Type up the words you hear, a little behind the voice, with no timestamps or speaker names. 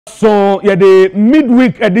So, yeah, the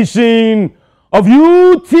midweek edition of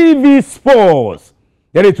UTV Sports.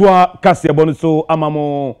 Yeah, it was Cassia Bonuso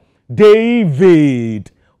Amamo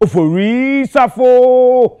David Ofori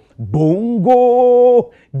Osafo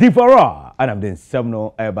Bongo Divara. And I'm the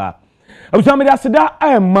seminal ever. I was telling me that I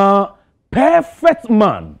am a perfect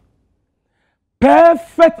man.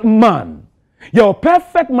 Perfect man. Your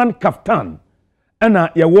perfect man kaftan. And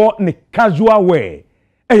you walk in casual way.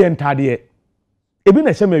 Entire. Ebi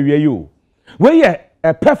na shame wie you. We a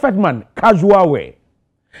perfect man casual way.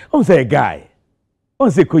 On say guy.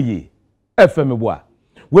 On say koyi. FM boa.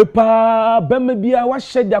 We pa bemme bia wa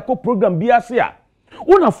share ko program bia se a.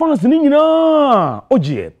 Una fans ni nyina.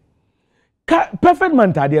 Oje. Perfect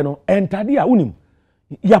man tade no entade a unim.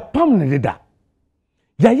 Ya pam ne deda.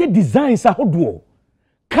 Ya ye designs ahodo.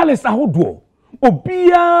 Colors ahodo.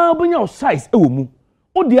 Obia bonya size e wo mu.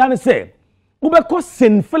 Odi ane say we be call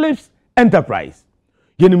St. Philip's Enterprise.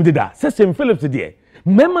 Yenim dida say St. Philip's there.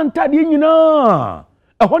 Mema ntade nyina.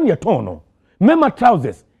 Ehon ye ton no. Mema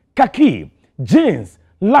trousers, khaki, jeans,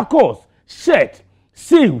 Lacoste, shirt,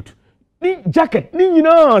 suit, ni jacket, ni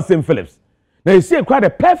nyina St. Philip's. Now you see quite a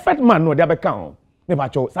perfect man no dey be kan. Ne ba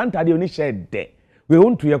cho santa dey oni shirt de. We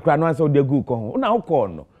want to ye kra no answer dey go ko. Una ukọ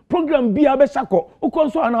no. Program bia be sako.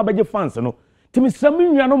 Ukọ so ana beje fans no. Timi sami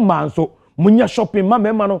nwa no man so munya shopping ma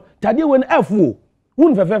mema no. Tade we na F4.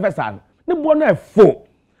 Won fe san. Ne bo na F4.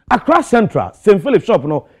 Accra Central, St. Philip shop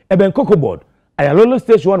no, Eben Coco Board, Ayalolo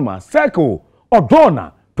Station 1 man, Circle,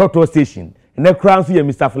 Odona, Toto Station, and the crown here,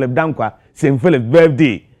 Mr. Philip Dankwa, St. Philip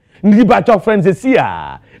birthday. Need batch of friends is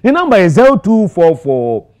here. The number is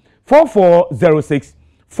 0244 4406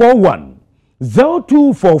 41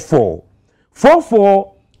 0244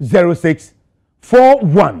 4406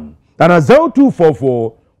 41 and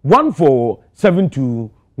 0244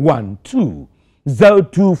 147212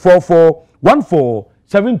 0244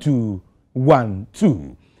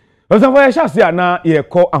 147212. Osafo ya shasi na ye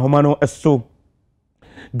ko ahoma no eso.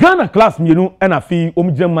 Ghana class mienu na fi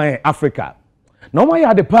omjema Africa. Na omo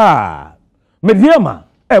ya de pa. Mediama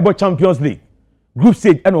ebo Champions League. Group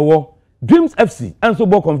stage eno Dreams FC and so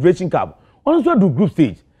ball Confederation Cup. Also do group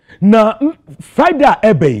stage. Na Friday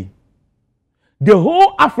ebe. The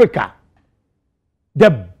whole Africa. The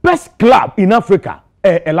best club in Africa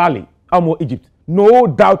El Ahly, Amo Egypt. No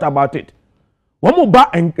doubt about it. Wamo ba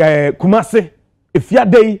Kumase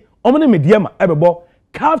Ifiadei omene Mediama ebebo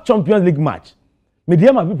CAF Champions League match.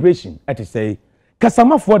 Mediama preparation at say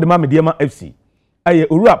Kasama for the Mediama FC. Aye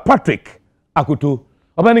Ura Patrick Akoto.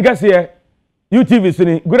 Obani gase UTV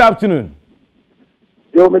sini. Good afternoon.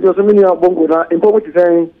 Yo me jo semini abongo na impo what you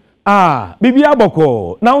saying? Bibi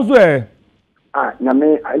aboko. Now so na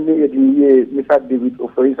me ani ye di Mr. David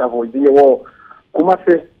Ofori Osafo di wo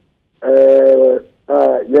Kumase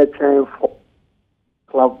yeah, for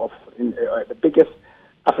club of the biggest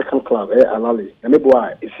African club, Al Ahly. And maybe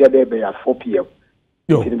it's here there by 4 p.m.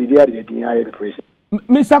 Yo, in the media, the preparation.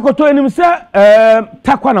 Mr. Koto, and Mr.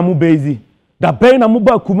 Takwana Mubezi, the Bain and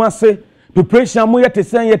Muba Kumase, preparation, Muya to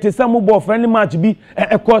say, yet is some mobile friendly match be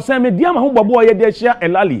a course, and Mediama Humba boy, there share Al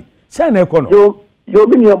Ahly. San Econo. Yo,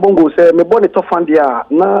 Minia Bongo say, me born a tough fan there.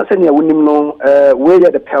 Now, send you winning no,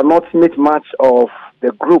 where the penultimate match of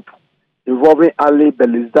the group. Involving Ali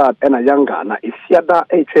Belizard and a younger na isiada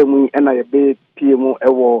HMU and a be PMO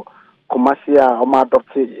ewo Kumasia Oma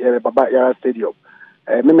adopted Baba Yara Stadium.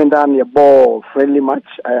 Memendan a ball friendly match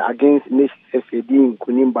against Nation FAD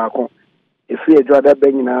Kunim Bako. If we a Jordan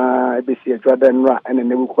Benina, ABC Jordan Ra and a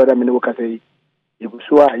Nebuchadnezzar Minukase,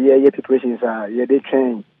 Ibusua, yeah, preparations are they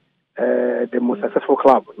change the most successful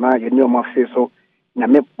club. Now you know my face so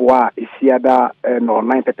Namepwa isiada no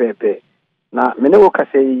 9 pepe. Now, many workers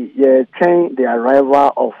say, yeah, train the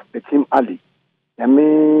arrival of the team Ali. I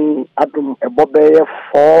mean, Adam Ebobe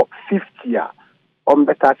 450 on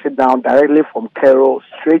the touchdown directly from Cairo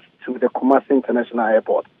straight to the Kumasi International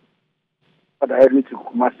Airport. But directly to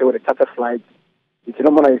Kumasi with a charter flight. It's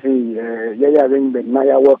no more like yeah, ring the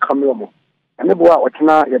Naya welcome you. And maybe what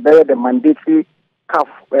now you bear the mandatory CAF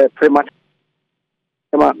pre-match.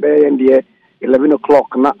 In the 11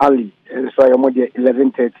 o'clock, not Ali. So I'm on the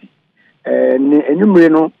 11:30.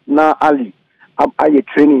 Enumerino na Ali I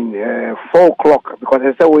training 4 o'clock because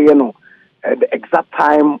I say we know the exact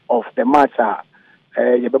time of the match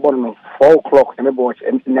you be born 4 o'clock and me watch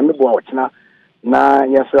na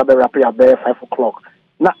yes we be wrap up 5 o'clock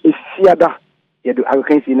na isiada you do I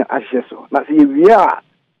can see na ashes so na see we are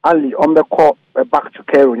Ali on the call back to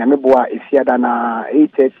Cairo me boa isiada na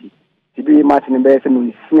 8:30 to be match in be say no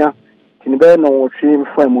isia tinbe no train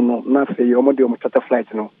for mu no na say you mo de mo charter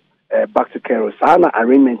flight no back to Cairo. Sana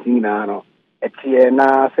arrangement in no. Etiye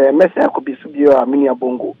na se message could be subio a mini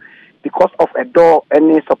bongo. because of a door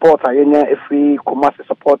any supporter every Kumasi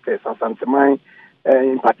supporters and Santimai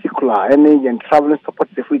in particular any traveling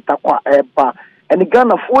supporters if we takwa eba and the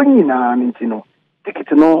Ghana for you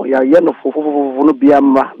ticket no ya no no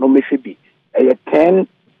biamra no meshibi 10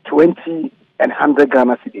 20 and 100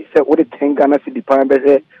 Ghana cedis so what 10 Ghana cedi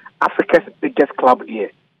per Africa's biggest club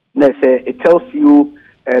here it tells you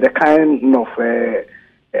the kind of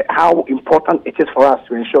how important it is for us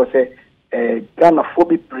to ensure say Ghana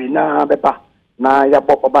phobi brina beba na ya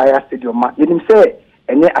bobaya stadium ma yenim say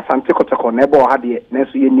enye asante kotoko na ebo ha de na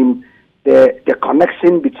so yenim the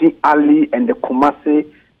connection between Ali and the Kumasi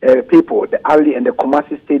people, the Ali and the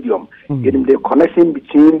Kumasi stadium, yenim the connection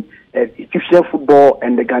between Egyptian football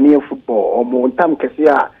and the Ghanaian football or mo ntam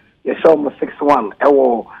kesia ye show 6-1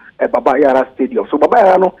 ewo Baba Yara stadium. So Baba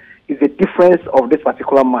Yara no is the difference of this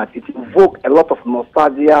particular match. It invokes a lot of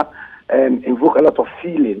nostalgia and invoke a lot of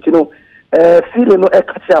feelings. Feeling no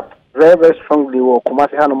catch up very, very strongly or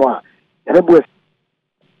Kumasi Hanoma.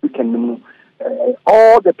 We can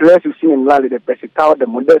all the players you see in Lali, the Pesitao, the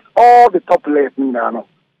Modest, all the top players in Ghana.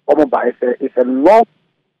 It's a long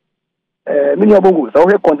mini Obungu. So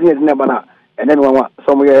we continue in Nebana and then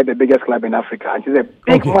somewhere the biggest club in Africa. And it's a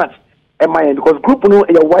big match at my end because group no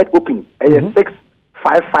a wide open a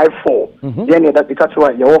 6-5-5-4. Then that because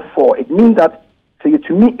you're 4. It means that so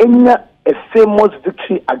to me a famous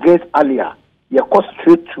victory against Alia, you go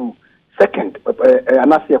straight to second,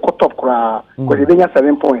 and I say a cut off because you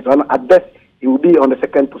 7 points. At best, it will be on the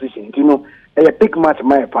second position. A big match,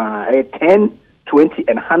 my a 10, 20,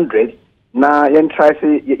 and 100. Now, you try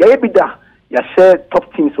say, you share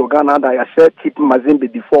top teams for Ghana, you share Tip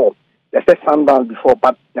Mazembe before, you share Sundown before,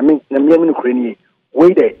 but I mean, Ukraine,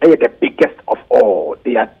 they are the biggest of all.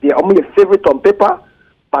 They are only a favorite on paper,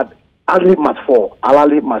 but Ali must fall.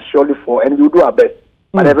 Ali must surely fall, and we will do our best.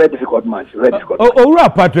 But a very difficult match. Very difficult.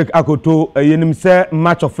 Patrick Akoto, you say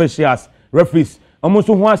match officials, referees. Almost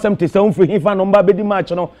one seventy seven for him for number bedi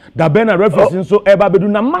match no. Da bena referees so eba bedu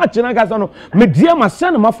na match na kasa no. Me dia ma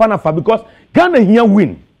send ma fana fa because Ghana here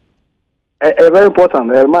win. Very important.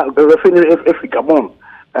 The referee if we come on.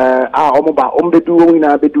 Omoba ombedu win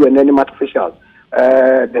bedu and any match officials.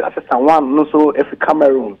 The assistant one no so if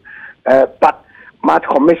Cameroon. But match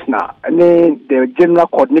commissioner and then the general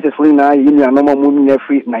coordinator for union normal moving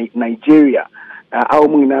every Nigeria.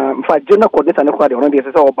 In fact, general coordinator no kwade already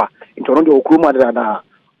say oba into already okruma da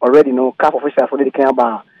already no CAF officials for the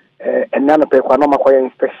Kenya and none pay kwa normal kwa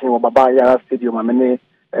inspection of Baba Yara stadium amene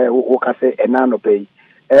wo ka say enano pay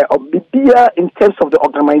obibia in terms of the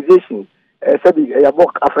organization sabi ya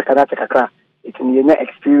work Africa that kakra it's in your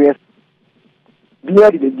experience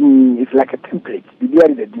beyond the team is like a template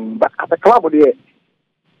beyond the team but at the club there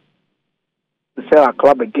to sell our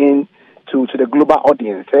club again to the global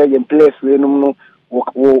audience. In place we no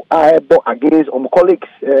against colleagues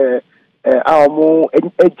our more a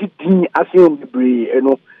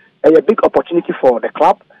big opportunity for the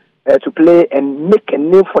club to play and make a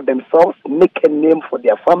name for themselves, make a name for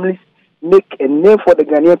their families, make a name for the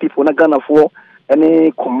Ghanaian people in Ghana for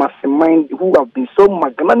any Kumasi mind who have been so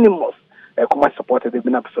magnanimous. Kumasi supporters, they've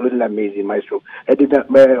been absolutely amazing, Maestro.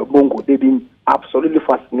 Bongo, they've been absolutely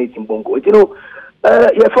fascinating, Bongo.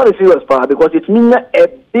 Yeah, for the serious part because it means a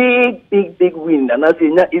big win, and as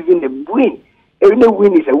you know, even a win. Every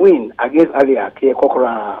win is a win against Ali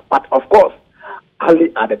Kokora. But of course,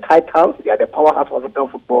 Ali are the titans, they are the powerhouse of African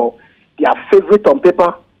football. They are favorite on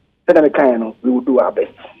paper. Then we will do our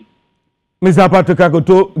best. Mr. Patrick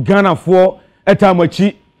Akoto, Ghana for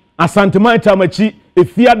Etamachi, Asantema Etamachi,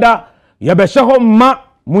 Efiada, Yabeshaho Ma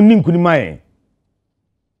Muninkunimai.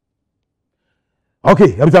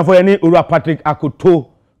 Okay, I'm for any Ura Patrick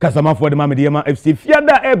Akoto, Kasama for the Mamadiema FC.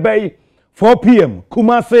 Fiada Ebay, 4 p.m.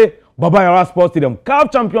 Kumasi, Baba Yara Sports Stadium,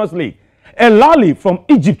 CAF Champions League. El Lali from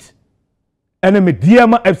Egypt, and a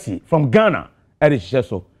Mediema FC from Ghana. Eric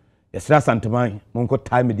Sheso, Yesra Santamai, Monko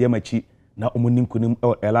Tai Mediema Chi, na Umunim Kunim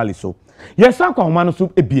El Lali so. Yesa kwa humano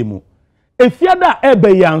soup ebiemu. Fiada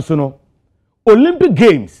Ebay Yansono, Olympic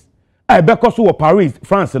Games, Ebekosu Paris,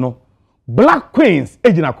 France no. Black Queens,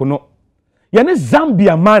 Ejina Kono. Yane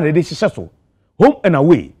Zambia man de so home and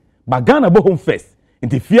away but Ghana bo home first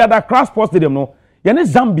into Fiada Cross Sports Stadium no yane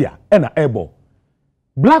Zambia and a airball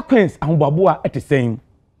Black Queens and Babua at the same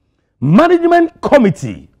management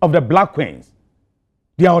committee of the Black Queens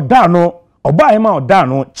they are Odano Obaima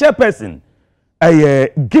Odano chairperson a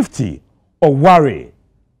Gifty or Worry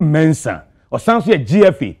Mensa or sounds like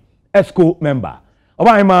GFA ESCO member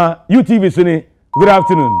Obaima UTV Suni good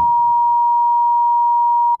afternoon.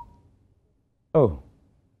 Oh.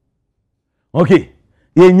 Okay.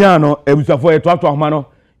 Ye nyano ebusafo ye twatwa homa no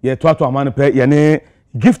ye twatwa homa no pe ye ne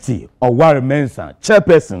Gifty Oware Mensah,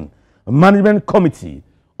 chairperson, management committee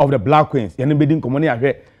of the Black Queens. Yɛne bɛdi nkɔmmɔ ne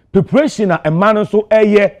ahwɛ preparation a ɛma no so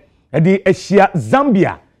ɛyɛ ɛde ahyia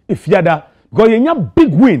Zambia ifiada because yɛnya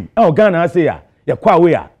big win ɛwɔ Ghana ase ya yɛkɔ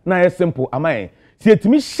away a na yɛ simple amaye si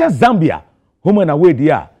etimi hyɛ Zambia home and away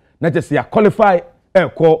dia na kyɛ sɛ qualify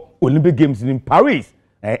ɛkɔ Olympic Games in Paris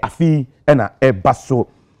afi ɛna ɛba so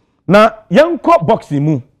na yɛnkɔ boxing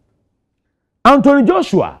mu Anthony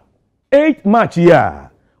Joshua 8 March ya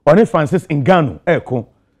on Francis Ngannou ɛkɔ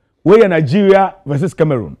we Nigeria versus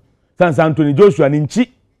Cameroon sans Anthony Joshua ninchi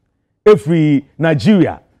every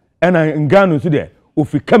Nigeria and Ngannou so there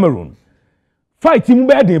ofi Cameroon fight mu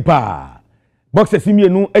be den pa boxers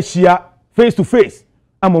mienu ahia face to face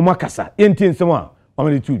amoma kasa yenti nsem a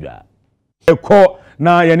amade tudwa eko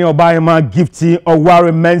na yene obaema Gifty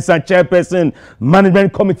Oware Mensah chairperson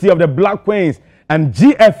management committee of the Black Queens and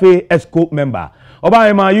GFA ESCO member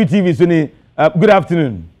obaema UTV so ni good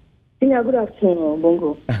afternoon. Yeah, good afternoon,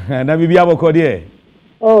 Bongo. Na bibi aboko de.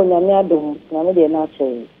 Oh, nyame adom, nyame de na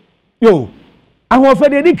che. Yo, ahofe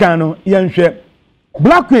de di kan no yenhwe.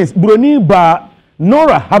 Black Queens broni ba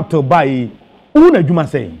Nora Hapto bai una adwuma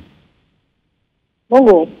sei.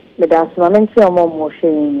 Bongo, me da asmamente omo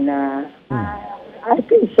hwe na. I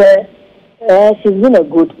think she's been a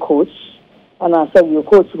good coach. And I said your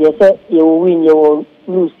coach they say you will win, you will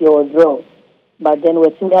lose, you will draw. But then we're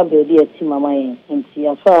seeing a team mine and see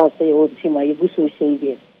as far as your team you go so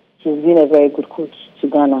say she's been a very good coach to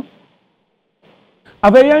Ghana.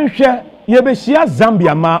 Abeyanhwe yebehia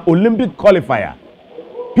Zambia ma Olympic qualifier.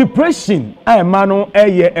 Preparation ay mano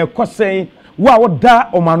eye ekosen wa woda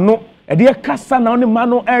omano e de kasa na oni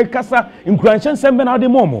mano e kasa nkuranshen sembe na ode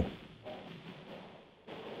momo.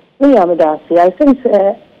 I think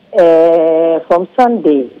from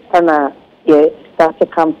Sunday and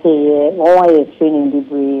started campaign one training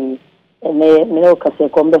degree and me kase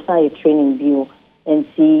kombesa training bill and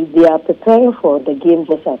see they are preparing for the games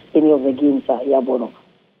just as any of the games are yabono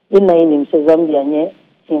in na in Zambia nye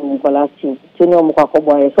team quality senior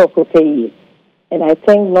mukwakobo so prepare and I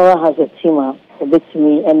think Nora has a team a bit to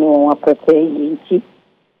me and one prepare inchi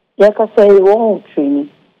yakasa one training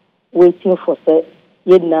waiting for say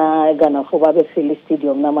yena Ghana for Babe Philly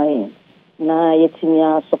Stadium na main na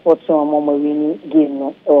yetinya support some mama win game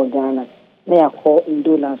no or Ghana na yakọ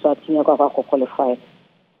Ndola so atinya kwa qualify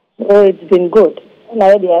so it's been good na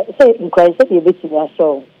idea say in Christ say be tinya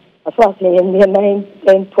so as far as me 9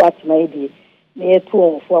 10 twat na idea me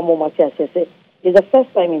to for mama say it's the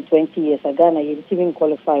first time in 20 years Ghana is even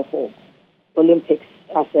qualify for Olympics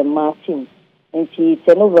as a ma team and it's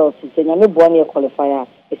a novel it's a nyame boa na qualifier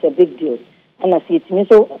it's a big deal and as it means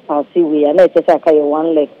so I'll see we and it's like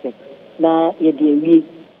one leg na yedi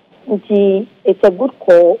it's a good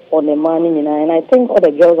call on the man and I think all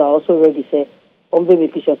the girls are also ready say on be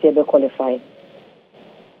make sure they qualify.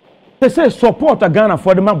 They say support a Ghana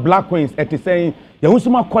for the Black Queens at saying you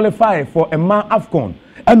also qualify for a man AFCON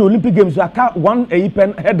and Olympic Games like one a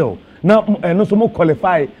pen header now no so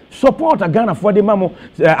qualify support a Ghana for the mamo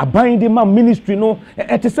a binding man ministry no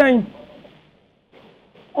at the saying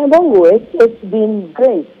it's been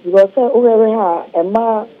great because over a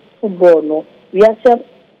man football no we are said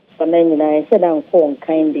for 99 said I'm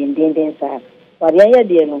kind in sir but the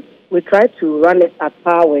idea no we try to run it at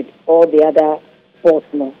par with all the other sports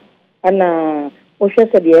no and we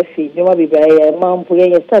said the FA you be a man for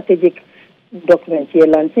a strategic document here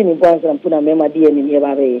lantini bonds and put a memo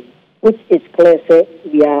DNA which is clear say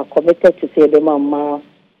we are committed to say the mama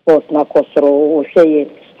sports na kosoro or say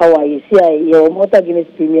how I see your Motor Guinness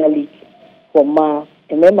Premier League for ma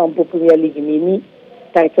a member Premier League mini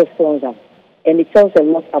title sponsor, and it tells a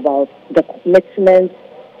lot about the commitment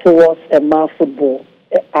towards a man football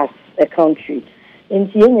as a country. In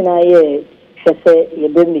the say you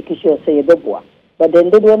don't make sure say you don't, but then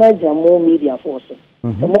they don't have more media force. The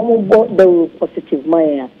moment the positive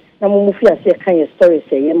maya, na mo fi ase kan your story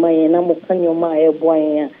say you maya na mo kan your maya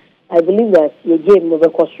boy. I believe that your game never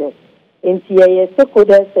cost you. In the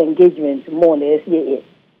stakeholders engagement more less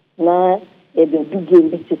na e be big game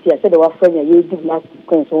big city I said our friend you did last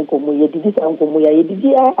Queens onkomo you did this onkomo you did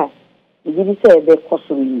you did say be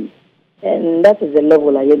costly and that is the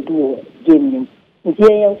level I do game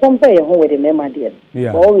you compare your home with the member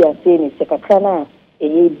there all we are saying is sekakana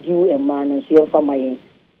e do a man and so for my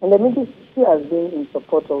and the ministry has been in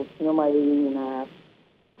support of my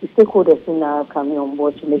the stakeholders now coming on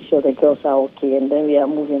board to make sure the girls are okay and then we are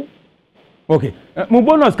moving. Okay, mo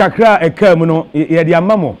bonus kakra ekam no ye dia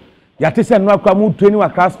mamo ya te se no akwa mu training wa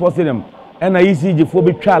class sports them and na ECG fo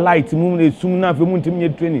be twa light mu na sum na fe mu ntim nye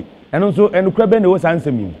training eno so eno kra be na wo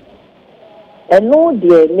sansem yi and no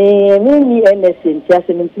dear me NSA just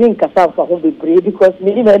in between Kasam for home be because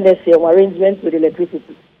me NSA arrangements with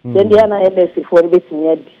electricity. Then the other NSA for bit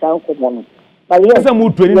near the sound common. But yes, a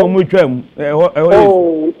mood training on which oh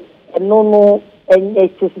no, and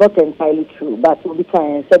it is not entirely true, but we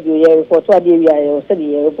can said you report what you said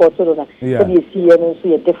you report so that you see and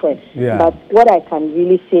see a difference. But what I can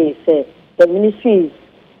really say is the ministry is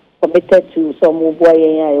committed to some boy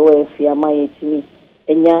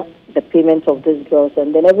and the payment of these girls,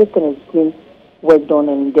 and then everything is being worked on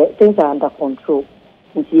and things are under control.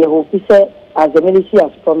 And so, hope as the ministry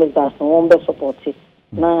has promised us, no one will support it.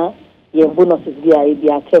 Now, your bonuses be a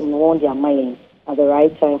term, no one their mind at the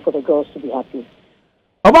right time for the girls to be happy.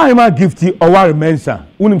 Obama gifty or war mensa.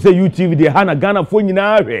 Unim say UTV the Hana Ghana for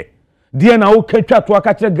Ninare. Dear now catch to a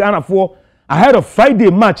catcher Ghana for ahead of Friday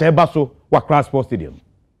match at Basso Wakra Sports Stadium.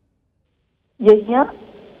 Yeah.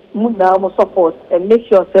 Now support and make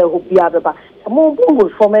sure say who be other back.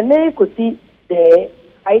 From a name could see the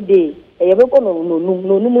idea.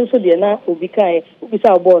 No, so they now will be kind of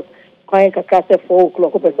our boss. Crying a cast 4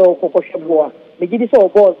 o'clock up at all Cocoship. The Gidis or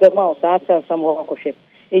boss, the mouse, after some Cocoship.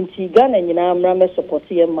 In Tigan and Yanam support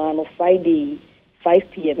a man of Friday, 5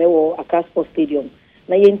 p.m. or a Casper Stadium.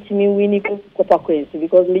 Now, Yentimi winning Copper Queens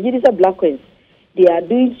because the Gidis are black queens. They are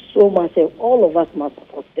doing so much, and all of us must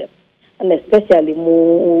support them. And especially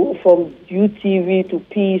more from UTV to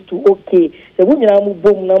Peace to OK. So when you are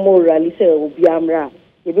boom, no more rally, say, will be Amra.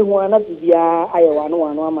 If you want to be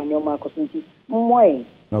one Marcos, you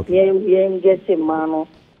get a man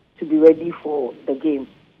to be ready for the game.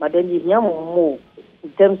 But then you have more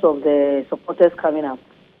in terms of the supporters coming up.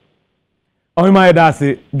 Oh, my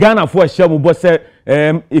daddy, Ghana for a show, but say,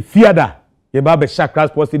 if you are the Baba Shakra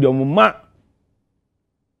Sports Stadium, ma.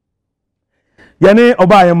 Yane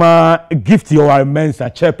Obayama gift your immense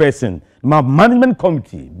chairperson, my management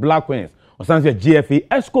committee, Black Queens, or some GFA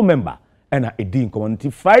ESCO member, and a Dean Community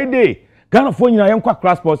Friday. Ghana for Yanko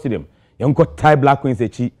Class Sports Stadium, Yanko Thai Black Queens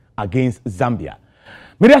against Zambia.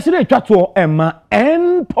 Mediasine Chato Emma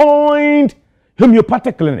Endpoint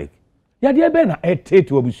Homeopathic Clinic. Yadia Bena et to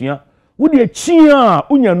Obusia, would ye chia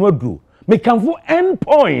Unya Nodru, make come for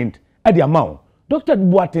Endpoint at the amount. Dr.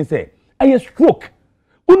 Boatin say, a stroke.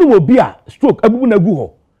 Unu will be a stroke, a buna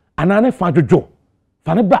guho, and an effect Joe.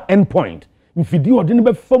 Fanaba Endpoint. If you do, didn't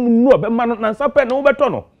be from no, but man, and supper no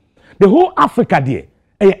betono. The whole Africa, dear,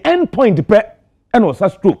 a endpoint pet and was a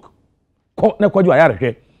stroke. Caught na kwa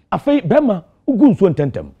ayare. A fay Bema, Ugun so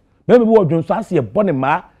intentem. Maybe what John Sassi a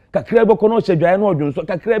bonema, Kakrebo kono Jano or John so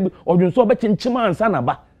Kakreb or John so betting Chima and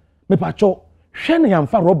Sanaba. Me pacho, Shanny and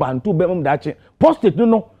Faroba and 2 Bemum Dachi. Post it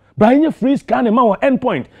no, Brian free scan a more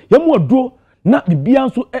endpoint. Yamu do. Na the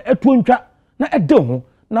bianso etwontra na edom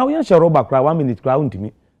na wo yan she rubber kra 1 minute kra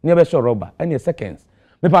untimi ne be she rubber any seconds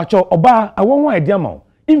me pa cho oba awon wan ide ama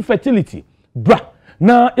infertility bra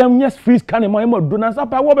na yam yes freeze can ma yam do na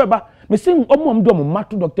sapa wo beba me sin omom do mo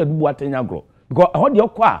mato doctor du atenya gro because ho de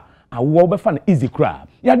okwa awo be fa na easy kra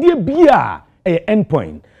ya de bia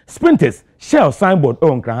endpoint sprinters shell signboard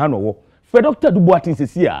on kra ha no wo fe doctor du aten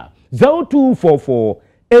sesia 0244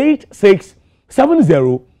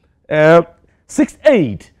 8670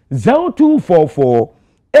 68 0244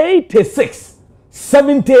 86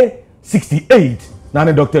 70 68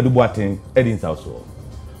 Nane Dr. Duboatin Edin Sauso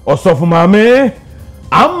Osafo Mame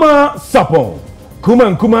Ama Sapon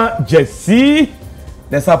Kuma Jesse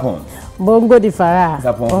the Sapon Bongo di fara.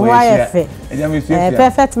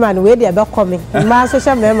 Perfect man we dey be coming. Ma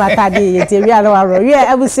social media tadi ye te wi ala waro. We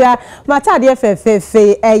abusia matade fe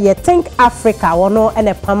ye Think Africa wono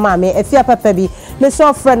ene pama me efia papa bi. Me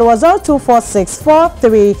so friend was 0246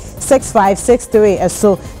 436563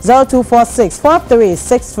 so 0246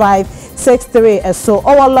 436563 so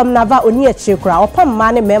owolom nava oni achi kura opam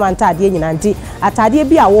ma ne mema ntade nyina nti atade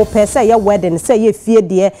bi a wo pese ye wedding say ye fie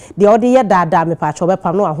de ode ye dada me pa cho be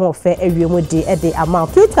pam no aho fe awiemu de e de ama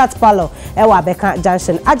Cute Cat Palo e wa Beka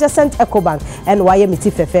Junction adjacent Ecobank and waye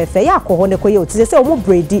miti fefe ya akọ ho ne koye otise se omo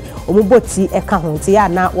bredi omo boti e ka ho nti ya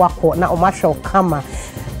na wakọ na omahwe kama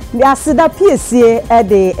asida piesie e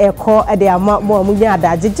de eko e de ama mo amunya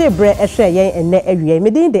ada jejebre e hwe yen ene awie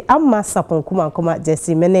medin de ama sapon kuma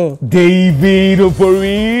Jesse mene David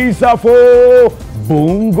Ofori Osafo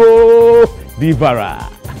Bongo Divara